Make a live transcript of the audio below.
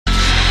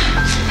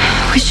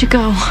We should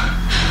go.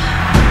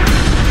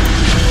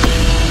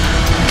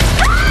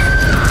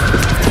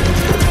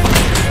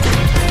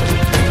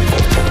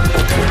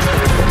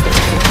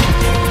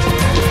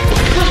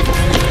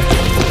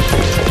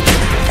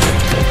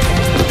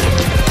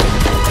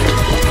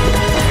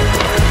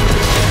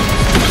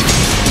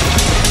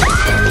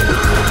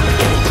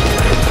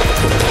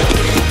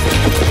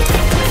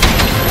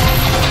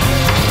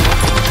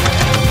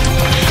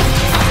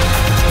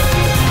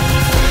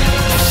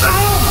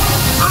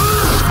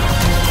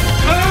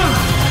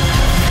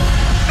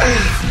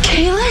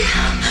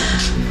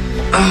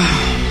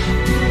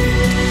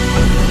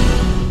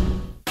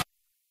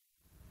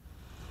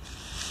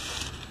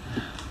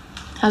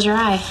 How's your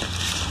eye?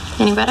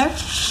 Any better?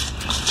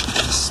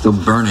 Still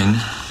burning.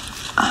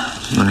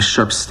 You want a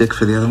sharp stick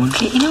for the other one?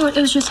 Okay, you know what?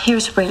 It was just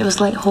hairspray. It was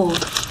light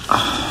hold.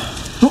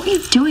 What were you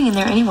doing in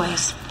there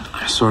anyways?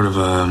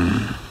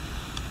 I'm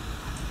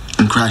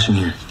crashing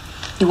here.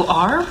 You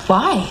are?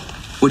 Why?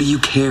 What do you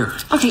care?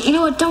 Okay, you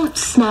know what? Don't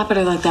snap at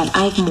her like that.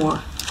 I have more.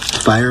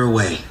 Fire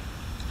away.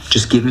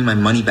 Just give me my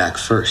money back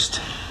first.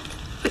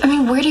 I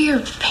mean, where do your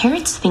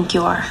parents think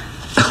you are?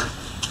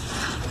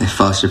 My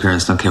foster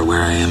parents don't care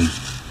where I am,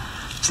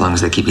 as long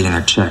as they keep getting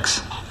their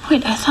checks.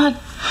 Wait, I thought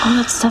all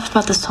that stuff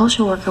about the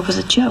social worker was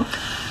a joke.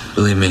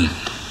 Believe me,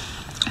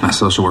 my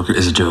social worker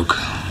is a joke.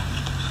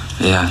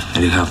 Yeah, I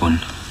do have one.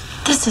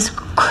 This is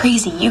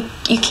crazy. You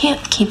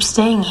can't keep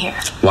staying here.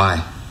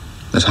 Why?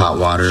 There's hot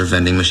water,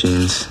 vending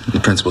machines.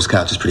 The principal's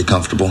couch is pretty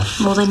comfortable.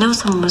 Well, they know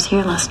someone was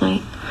here last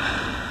night.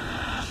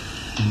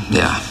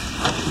 Yeah.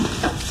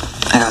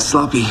 I got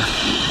sloppy.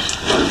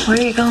 Where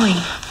are you going?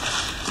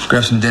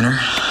 Grab some dinner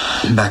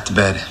and back to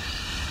bed.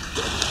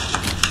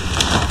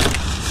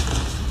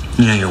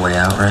 You know your way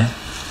out, right?